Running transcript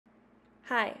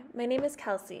Hi, my name is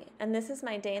Kelsey, and this is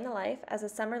my day in the life as a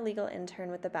summer legal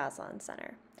intern with the Bazelon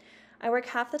Center. I work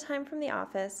half the time from the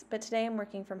office, but today I'm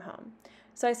working from home.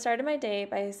 So I started my day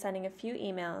by sending a few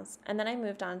emails, and then I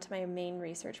moved on to my main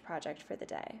research project for the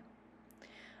day.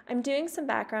 I'm doing some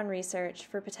background research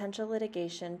for potential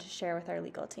litigation to share with our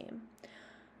legal team.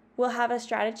 We'll have a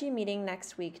strategy meeting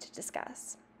next week to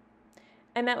discuss.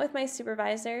 I met with my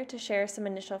supervisor to share some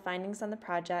initial findings on the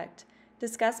project,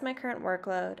 discuss my current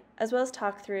workload, as well as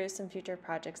talk through some future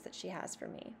projects that she has for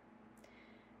me.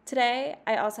 Today,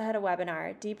 I also had a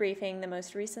webinar debriefing the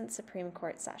most recent Supreme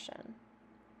Court session.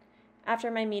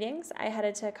 After my meetings, I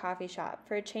headed to a coffee shop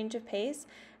for a change of pace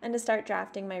and to start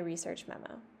drafting my research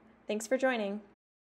memo. Thanks for joining.